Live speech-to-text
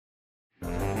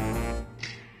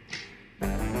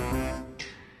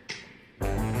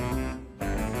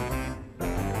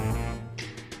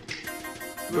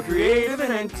We're creative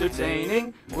and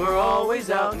entertaining. We're always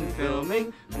out and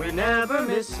filming. We never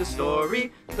miss a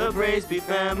story. The Braisby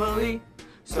family.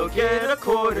 So get a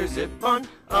quarter zip on,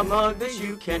 a mug that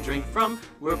you can drink from.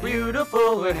 We're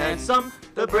beautiful, we're handsome,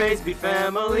 the Braisby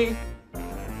family.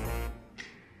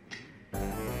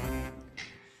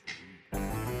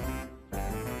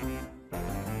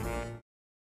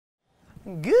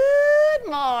 Good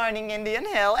morning, Indian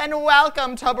Hill, and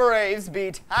welcome to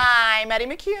Braisby. I'm Eddie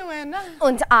McEwen.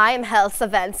 And I'm Elsa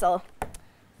Wenzel.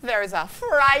 There's a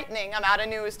frightening amount of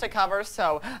news to cover,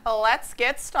 so let's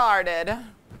get started.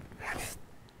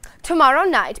 Tomorrow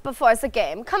night, before the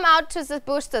game, come out to the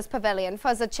Boosters Pavilion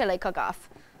for the chili cook-off.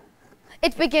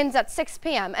 It begins at 6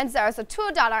 p.m. and there's a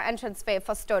 $2 entrance fee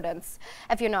for students.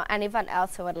 If you know anyone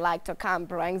else who would like to come,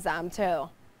 bring them too.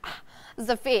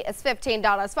 The fee is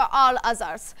 $15 for all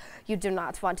others. You do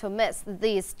not want to miss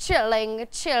these chilling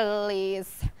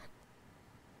chilies.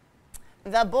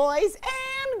 The boys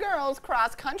and girls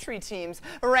cross-country teams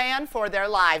ran for their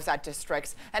lives at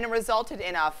districts, and it resulted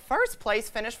in a first-place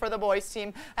finish for the boys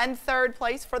team and third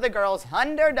place for the girls'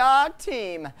 underdog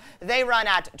team. They run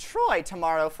at Troy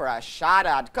tomorrow for a shot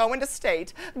at going to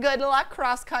state. Good luck,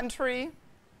 cross-country.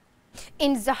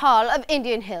 In the Hall of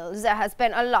Indian Hill, there has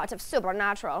been a lot of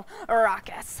supernatural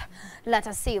ruckus. Let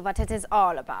us see what it is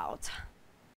all about.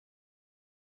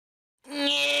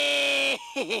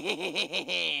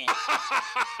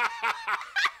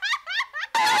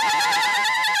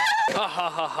 Ha ha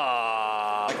ha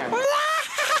ha.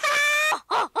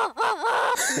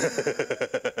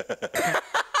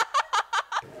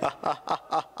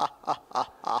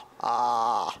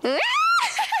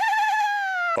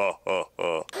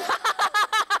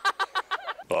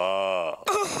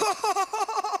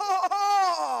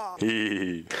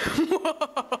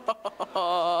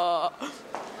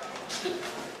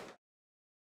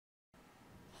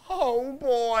 Oh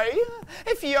boy,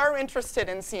 if you're interested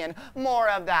in seeing more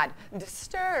of that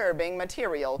disturbing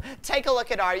material, take a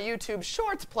look at our YouTube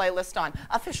Shorts playlist on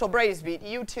official Braisbeat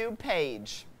YouTube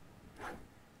page.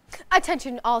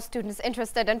 Attention all students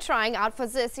interested in trying out for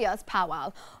this year's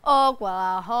powwow,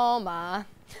 Oklahoma.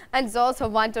 And those who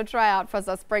want to try out for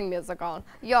the spring musical.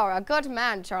 You're a good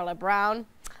man, Charlie Brown.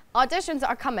 Auditions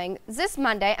are coming this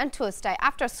Monday and Tuesday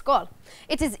after school.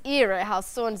 It is eerie how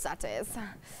soon that is.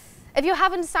 If you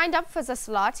haven't signed up for the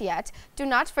slot yet, do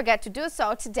not forget to do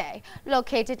so today.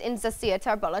 Located in the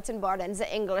theater bulletin board in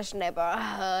the English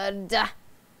neighborhood.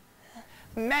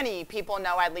 Many people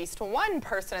know at least one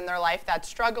person in their life that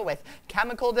struggle with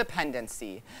chemical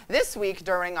dependency. This week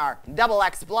during our Double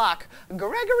X block,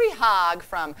 Gregory Hogg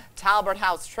from Talbot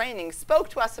House Training spoke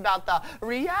to us about the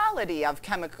reality of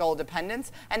chemical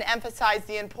dependence and emphasized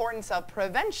the importance of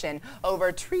prevention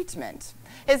over treatment.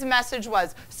 His message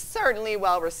was certainly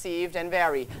well received and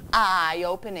very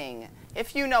eye-opening.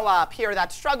 If you know a peer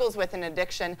that struggles with an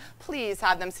addiction, please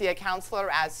have them see a counselor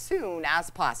as soon as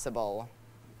possible.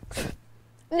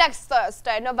 Next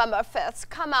Thursday, November 5th,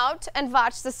 come out and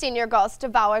watch the junior girls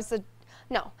devour the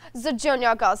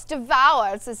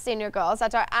senior girls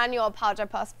at our annual Powder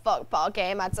Puff football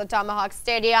game at the Tomahawk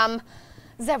Stadium.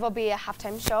 There will be a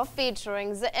halftime show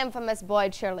featuring the infamous boy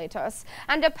cheerleaders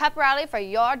and a pep rally for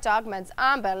your Dogman's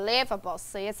unbelievable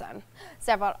season.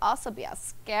 There will also be a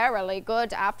scarily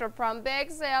good after-prom bake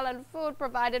sale and food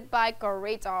provided by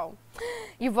Corito.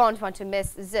 You won't want to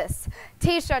miss this.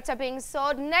 T-shirts are being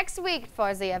sold next week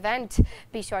for the event.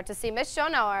 Be sure to see Miss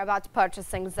Schonauer about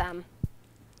purchasing them.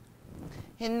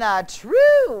 In the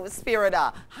true spirit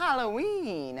of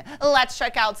Halloween, let's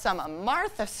check out some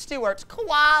Martha Stewart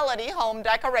quality home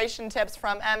decoration tips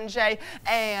from MJ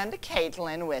and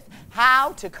Caitlin with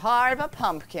how to carve a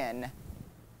pumpkin.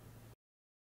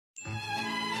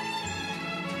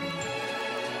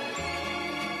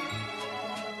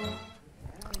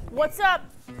 What's up?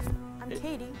 I'm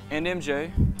Katie, And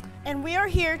MJ. and we are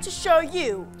here to show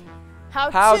you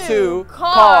how to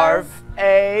carve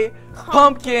a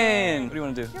pumpkin. What do you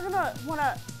want to do? You're gonna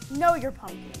wanna know your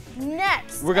pumpkin.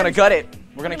 Next, We're gonna gut it.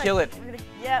 We're gonna kill it.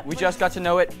 Yep. We just got to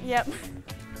know it. Yep.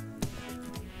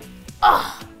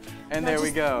 And there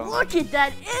we go. Look at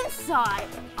that inside.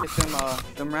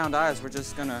 Get them round eyes. We're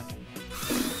just gonna.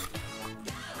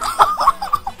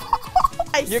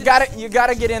 You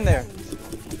gotta get in there.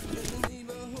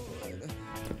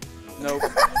 Nope.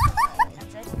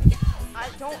 I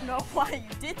don't know why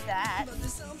you did that.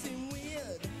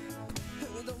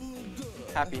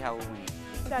 Happy Halloween.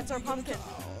 That's our pumpkin.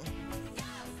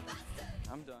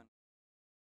 I'm done.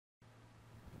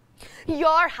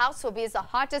 Your house will be the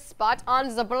hottest spot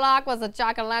on the block with a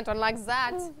jack-o'-lantern like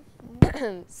that.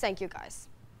 Thank you, guys.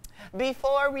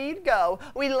 Before we'd go,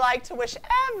 we'd like to wish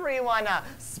everyone a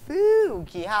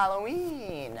spooky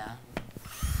Halloween.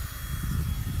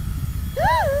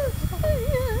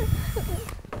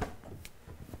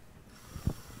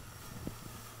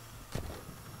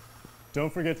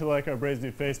 Don't forget to like our Braves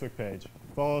New Facebook page,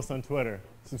 follow us on Twitter,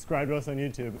 subscribe to us on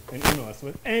YouTube, and email us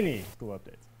with any school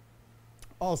updates.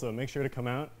 Also, make sure to come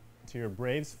out to your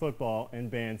Braves football and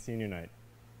band senior night.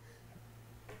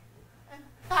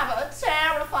 Have a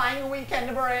terrifying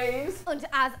weekend, Braves. And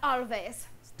as always,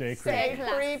 Stay Stay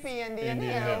creepy. creepy, Indian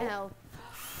Indian Hill. Hill. hell.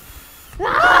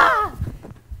 Ah!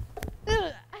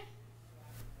 Ugh.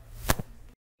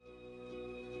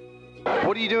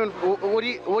 What are you doing? What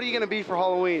are you gonna be for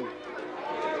Halloween?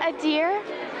 A deer?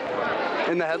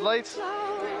 In the headlights?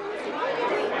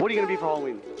 What are you gonna be for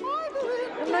Halloween?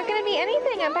 I'm not gonna be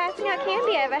anything. I'm passing out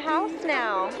candy. I have a house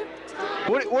now.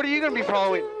 What are you gonna be for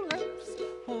Halloween?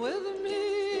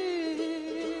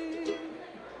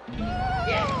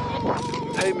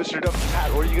 Hey, Mr.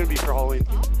 Pat, what are you gonna be for Halloween?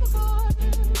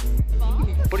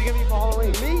 What are you gonna be for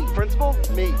Halloween? Me? Principal?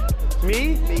 Me.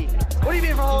 Me? Me. What are you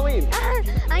being for Halloween? I'm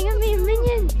gonna be a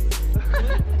minion.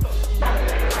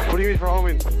 What are you gonna be for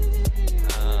Halloween?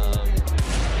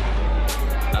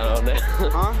 I don't know.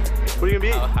 Huh? What are you gonna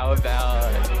be? How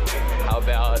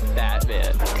about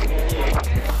Batman?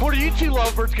 What are you two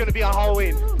lovebirds gonna be on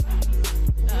Halloween?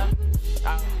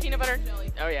 Peanut butter and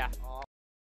jelly. Oh yeah.